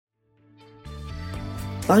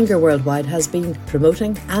Bangor Worldwide has been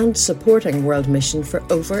promoting and supporting World Mission for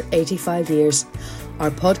over 85 years. Our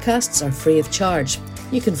podcasts are free of charge.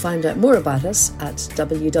 You can find out more about us at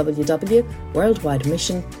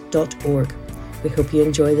www.worldwidemission.org. We hope you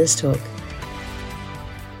enjoy this talk.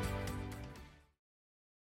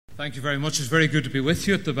 Thank you very much. It's very good to be with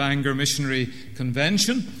you at the Bangor Missionary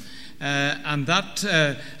Convention. And that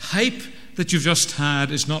hype that you've just had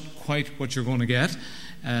is not quite what you're going to get,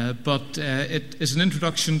 but it is an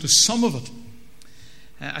introduction to some of it.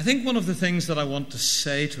 I think one of the things that I want to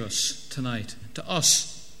say to us tonight, to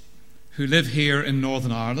us who live here in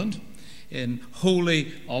Northern Ireland, in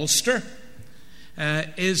holy Ulster,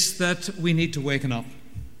 is that we need to waken up.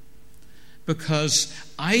 Because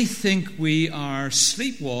I think we are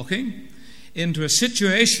sleepwalking into a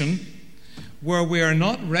situation where we are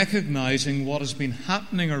not recognizing what has been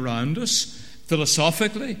happening around us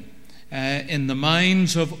philosophically, in the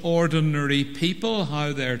minds of ordinary people,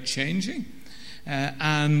 how they're changing,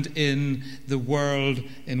 and in the world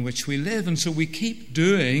in which we live. And so we keep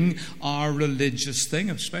doing our religious thing,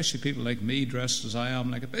 especially people like me, dressed as I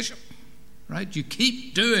am like a bishop. Right? You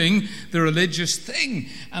keep doing the religious thing,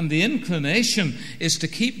 and the inclination is to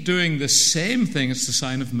keep doing the same thing. It's the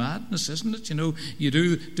sign of madness, isn't it? You know, you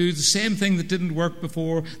do the same thing that didn't work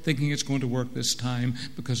before, thinking it's going to work this time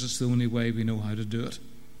because it's the only way we know how to do it.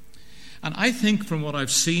 And I think from what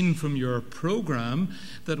I've seen from your program,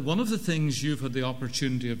 that one of the things you've had the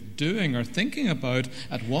opportunity of doing or thinking about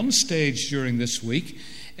at one stage during this week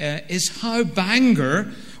is how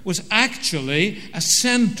Bangor was actually a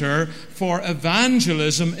centre for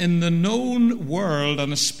evangelism in the known world,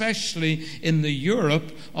 and especially in the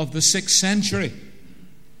Europe of the 6th century.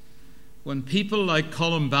 When people like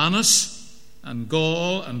Columbanus and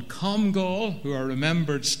Gall and Comgall, who are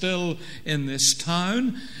remembered still in this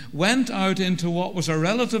town, went out into what was a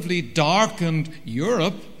relatively darkened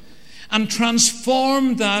Europe and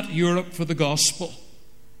transformed that Europe for the gospel.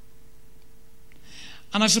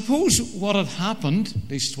 And I suppose what had happened,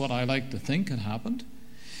 at least what I like to think had happened,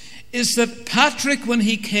 is that Patrick, when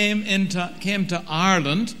he came to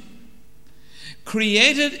Ireland,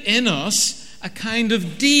 created in us a kind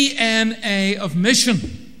of DNA of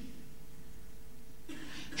mission.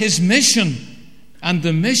 His mission and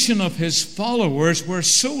the mission of his followers were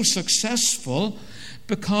so successful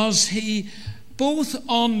because he both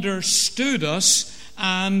understood us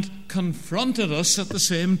and confronted us at the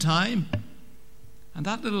same time. And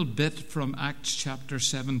that little bit from Acts chapter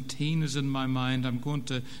 17 is in my mind. I'm going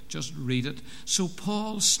to just read it. So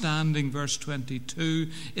Paul, standing, verse 22,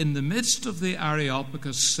 in the midst of the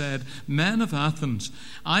Areopagus said, "Men of Athens,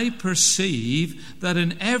 I perceive that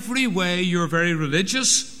in every way you're very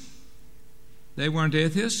religious." They weren't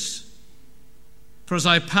atheists. "For as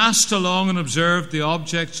I passed along and observed the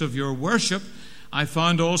objects of your worship, I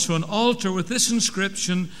found also an altar with this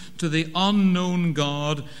inscription, to the unknown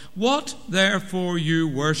God. What therefore you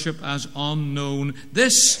worship as unknown,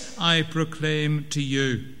 this I proclaim to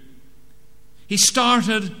you." He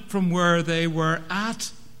started from where they were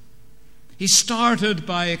at. He started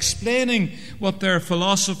by explaining what their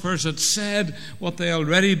philosophers had said, what they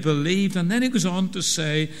already believed, and then he goes on to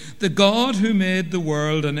say, "The God who made the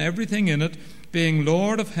world and everything in it, being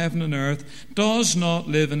Lord of heaven and earth, does not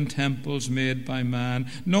live in temples made by man,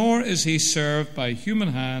 nor is he served by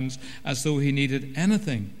human hands as though he needed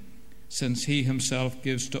anything, since he himself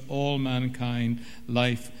gives to all mankind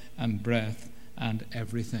life and breath and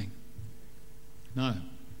everything." Now,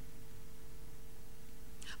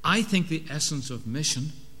 I think the essence of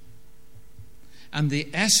mission and the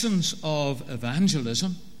essence of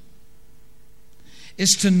evangelism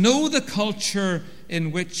is to know the culture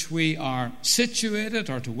in which we are situated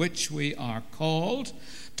or to which we are called,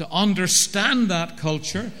 to understand that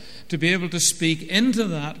culture, to be able to speak into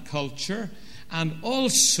that culture, and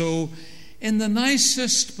also, in the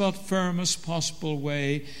nicest but firmest possible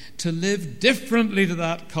way, to live differently to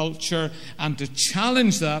that culture and to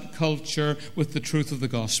challenge that culture with the truth of the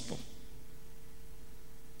gospel.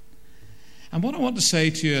 And what I want to say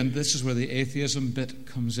to you, and this is where the atheism bit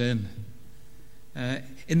comes in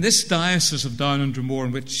this diocese of Down and Dromore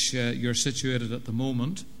in which you're situated at the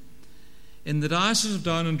moment, in the Diocese of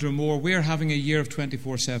Down and Dromore, we are having a year of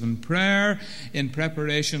 24/7 prayer in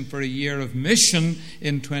preparation for a year of mission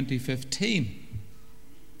in 2015.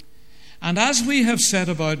 And as we have set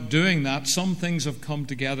about doing that, some things have come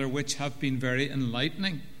together which have been very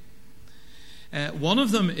enlightening. One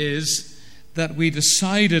of them is that we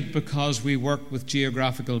decided, because we work with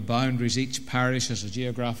geographical boundaries, each parish has a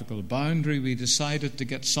geographical boundary, we decided to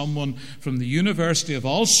get someone from the University of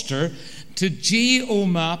Ulster to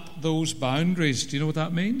geomap those boundaries. Do you know what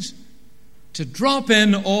that means? to drop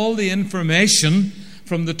in all the information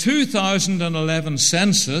from the 2011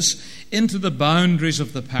 census into the boundaries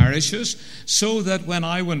of the parishes, so that when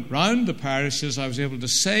I went round the parishes, I was able to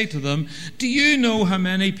say to them, do you know how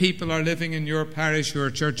many people are living in your parish who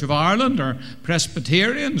are Church of Ireland or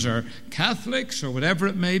Presbyterians or Catholics or whatever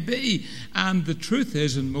it may be? And the truth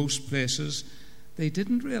is, in most places, they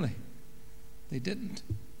didn't really. They didn't.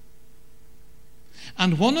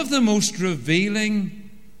 And one of the most revealing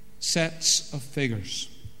sets of figures,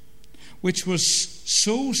 which was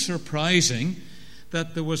so surprising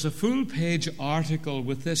that there was a full-page article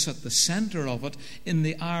with this at the centre of it in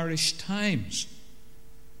the Irish Times.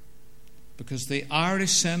 Because the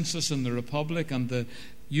Irish census in the Republic and the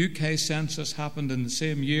UK census happened in the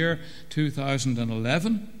same year,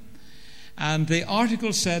 2011. And the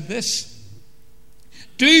article said this: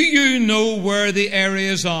 do you know where the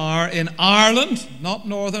areas are in Ireland, not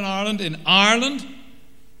Northern Ireland, in Ireland?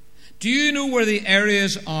 Do you know where the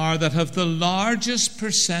areas are that have the largest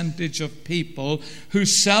percentage of people who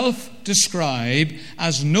self-describe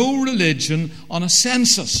as no religion on a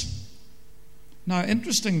census? Now,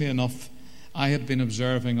 interestingly enough, I had been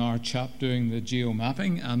observing our chap doing the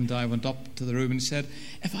geomapping, and I went up to the room and he said,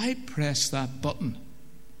 if I press that button,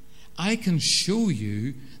 I can show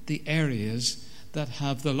you the areas that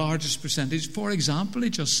have the largest percentage. For example, he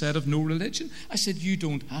just said of no religion. I said, you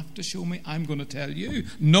don't have to show me, I'm going to tell you.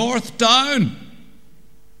 North Down.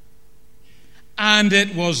 And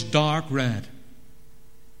it was dark red.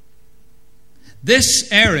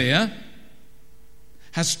 This area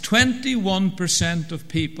has 21% of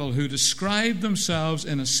people who describe themselves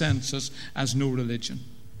in a census as no religion.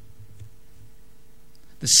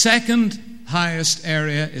 The second highest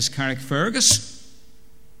area is Carrickfergus.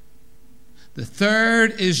 The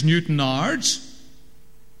third is Newtownards.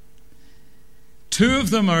 Two of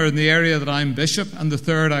them are in the area that I'm bishop, and the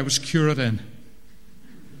third I was curate in.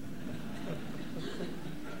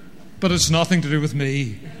 But it's nothing to do with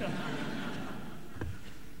me.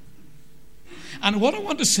 And what I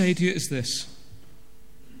want to say to you is this.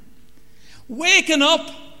 Waking up,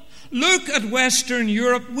 look at Western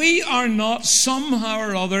Europe. We are not somehow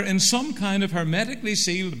or other in some kind of hermetically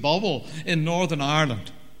sealed bubble in Northern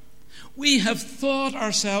Ireland. We have thought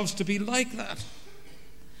ourselves to be like that.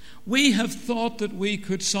 We have thought that we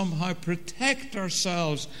could somehow protect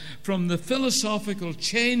ourselves from the philosophical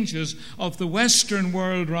changes of the Western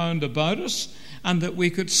world round about us, and that we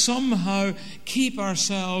could somehow keep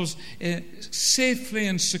ourselves safely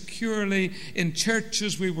and securely in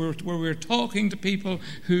churches where we're talking to people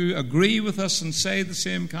who agree with us and say the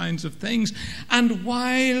same kinds of things. And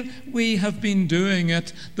while we have been doing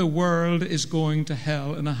it, the world is going to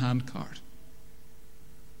hell in a handcart.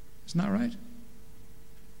 Isn't that right?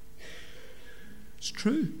 It's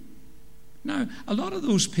true. Now, a lot of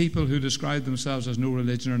those people who describe themselves as no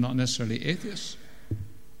religion are not necessarily atheists.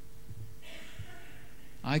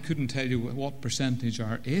 I couldn't tell you what percentage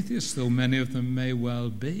are atheists, though many of them may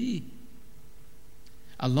well be.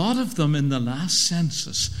 A lot of them in the last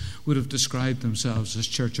census would have described themselves as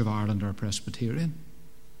Church of Ireland or Presbyterian,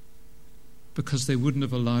 because they wouldn't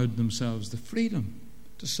have allowed themselves the freedom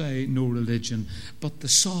to say no religion. But the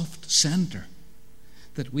soft centre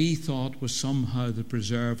that we thought was somehow the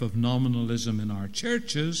preserve of nominalism in our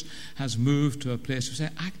churches has moved to a place where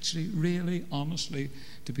we say, actually, really, honestly,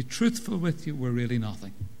 to be truthful with you, we're really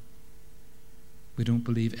nothing. We don't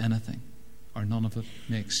believe anything, or none of it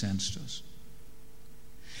makes sense to us.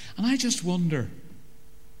 And I just wonder,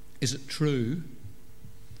 is it true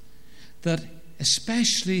that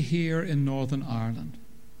especially here in Northern Ireland,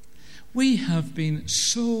 we have been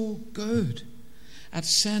so good at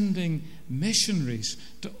sending missionaries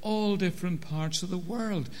to all different parts of the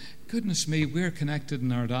world? Goodness me, we're connected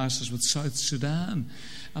in our diocese with South Sudan.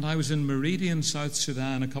 And I was in Meridian, South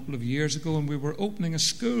Sudan a couple of years ago, and we were opening a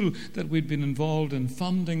school that we'd been involved in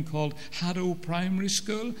funding called Haddo Primary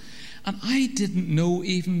School. And I didn't know,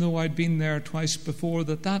 even though I'd been there twice before,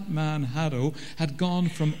 that man Haddo had gone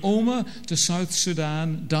from Omagh to South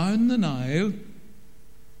Sudan, down the Nile,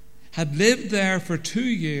 had lived there for 2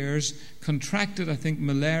 years, contracted, I think,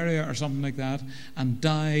 malaria or something like that, and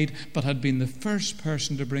died, but had been the first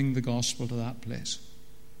person to bring the gospel to that place.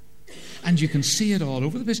 And you can see it all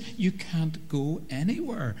over the place. You can't go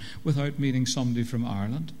anywhere without meeting somebody from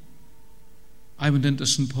Ireland. I went into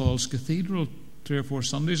St. Paul's Cathedral 3 or 4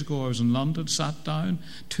 Sundays ago. I was in London, sat down.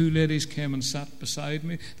 2 ladies came and sat beside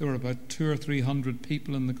me. There were about 200 or 300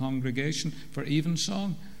 people in the congregation for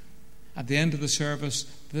evensong. At the end of the service,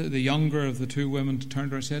 the younger of the 2 women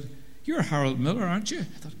turned around and said, "You're Harold Miller, aren't you?"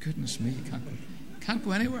 I thought, goodness me, you can't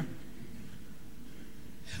go anywhere.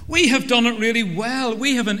 We have done it really well.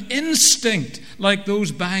 We have an instinct like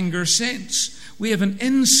those Bangor saints. We have an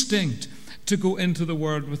instinct to go into the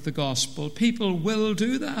world with the gospel. People will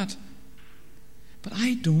do that. But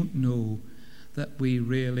I don't know that we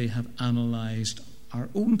really have analysed our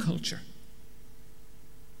own culture.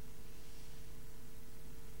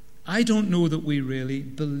 I don't know that we really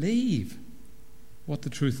believe what the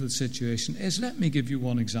truth of the situation is. Let me give you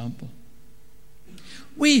one example.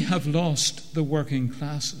 We have lost the working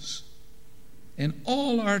classes in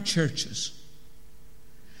all our churches,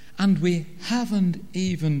 and we haven't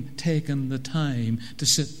even taken the time to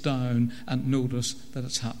sit down and notice that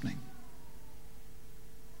it's happening.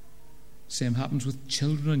 Same happens with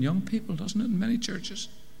children and young people, doesn't it, in many churches?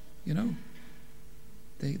 You know,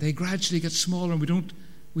 they gradually get smaller, and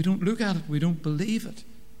we don't look at it, we don't believe it.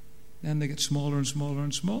 Then they get smaller and smaller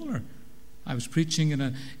and smaller. I was preaching in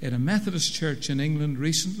a Methodist church in England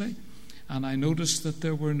recently, and I noticed that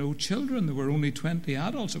there were no children. There were only 20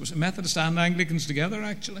 adults. It was Methodists and Anglicans together,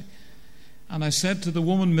 actually. And I said to the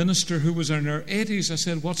woman minister, who was in her 80s, I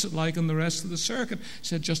said, "What's it like on the rest of the circuit?" She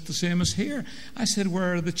said, "Just the same as here." I said,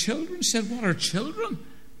 "Where are the children?" She said, "What are children?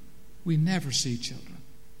 We never see children."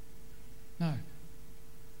 Now,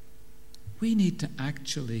 we need to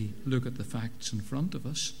actually look at the facts in front of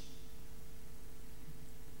us.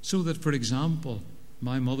 So that, for example,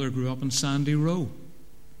 my mother grew up in Sandy Row.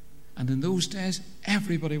 And in those days,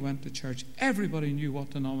 everybody went to church. Everybody knew what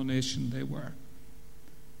denomination they were.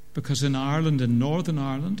 Because in Ireland, in Northern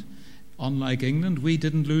Ireland, unlike England, we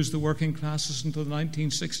didn't lose the working classes until the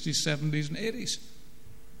 1960s, 70s and 80s.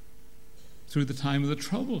 Through the time of the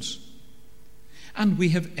Troubles. And we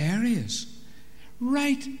have areas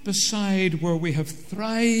right beside where we have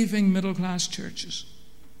thriving middle-class churches.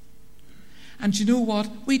 And you know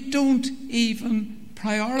what? We don't even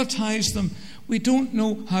prioritize them. We don't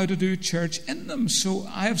know how to do church in them. So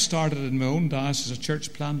I have started in my own diocese a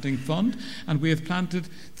church planting fund, and we have planted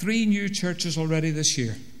 3 new churches already this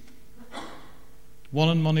year. One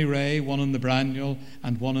in Monterey, one in the Brannel,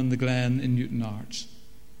 and one in the Glen in Newton Ards.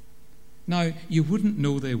 Now, you wouldn't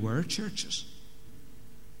know they were churches.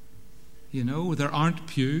 You know, there aren't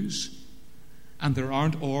pews. And there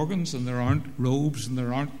aren't organs, and there aren't robes, and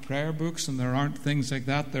there aren't prayer books, and there aren't things like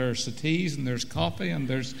that. There are settees, and there's coffee, and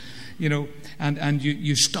there's, you know, and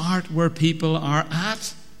you start where people are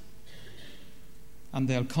at. And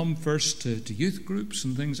they'll come first to youth groups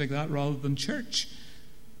and things like that rather than church.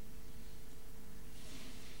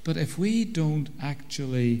 But if we don't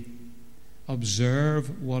actually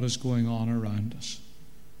observe what is going on around us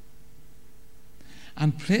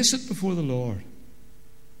and place it before the Lord,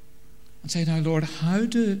 and say, "Now, Lord, how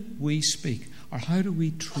do we speak, or how do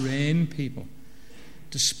we train people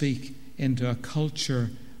to speak into a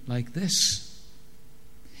culture like this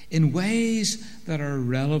in ways that are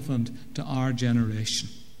relevant to our generation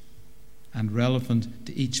and relevant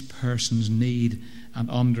to each person's need and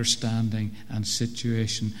understanding and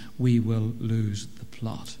situation?" We will lose the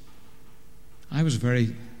plot. I was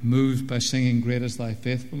very moved by singing "Great is Thy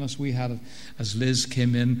Faithfulness." We had it as Liz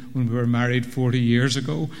came in when we were married 40 years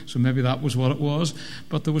ago, so maybe that was what it was.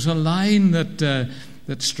 But there was a line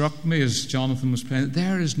that struck me as Jonathan was playing: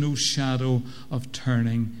 "There is no shadow of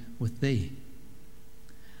turning with Thee."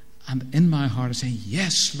 And in my heart I say,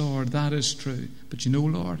 "Yes, Lord, that is true. But you know,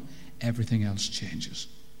 Lord, everything else changes.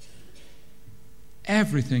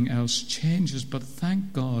 Everything else changes, but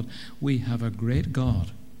thank God we have a great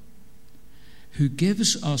God who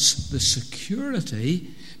gives us the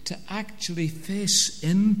security to actually face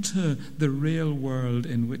into the real world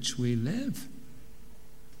in which we live.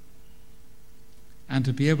 And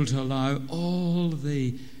to be able to allow all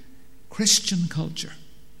the Christian culture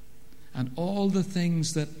and all the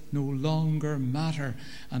things that no longer matter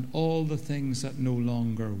and all the things that no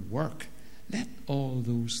longer work, let all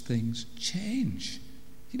those things change.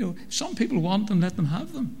 You know, some people want them, let them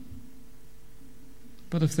have them.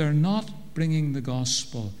 But if they're not bringing the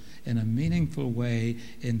gospel in a meaningful way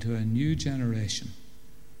into a new generation,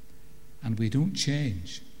 and we don't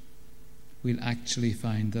change, we'll actually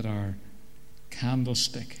find that our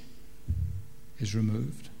candlestick is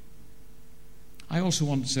removed. I also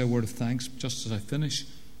want to say a word of thanks just as I finish,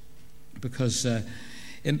 because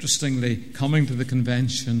interestingly, coming to the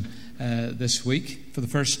convention this week, for the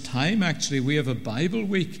first time actually, we have a Bible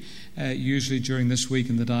week usually during this week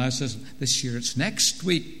in the diocese. This year it's next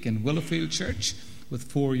week in Willowfield Church with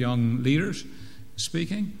 4 young leaders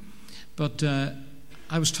speaking. But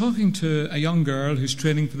I was talking to a young girl who's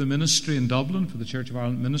training for the ministry in Dublin, for the Church of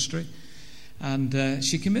Ireland ministry, and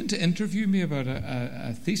she came in to interview me about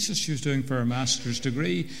a thesis she was doing for her master's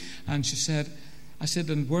degree, and she said, I said,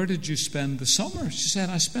 and where did you spend the summer? She said,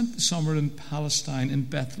 I spent the summer in Palestine, in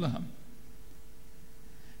Bethlehem.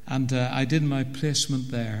 And I did my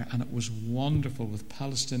placement there, and it was wonderful with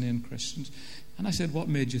Palestinian Christians. And I said, what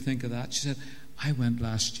made you think of that? She said, I went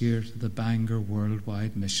last year to the Bangor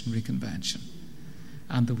Worldwide Missionary Convention.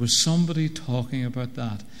 And there was somebody talking about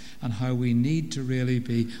that and how we need to really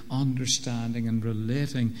be understanding and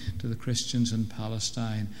relating to the Christians in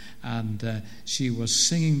Palestine. And she was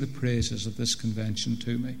singing the praises of this convention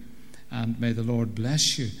to me. And may the Lord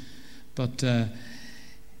bless you. But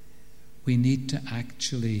we need to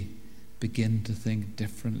actually begin to think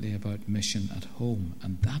differently about mission at home.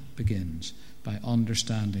 And that begins by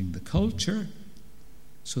understanding the culture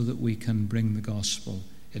so that we can bring the gospel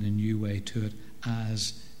in a new way to it,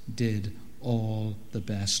 as did all the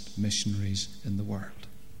best missionaries in the world.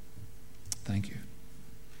 Thank you.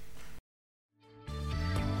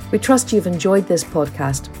 We trust you've enjoyed this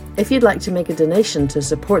podcast. If you'd like to make a donation to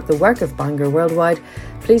support the work of Bangor Worldwide,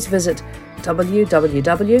 please visit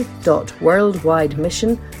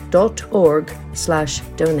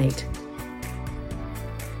www.worldwidemission.org/donate.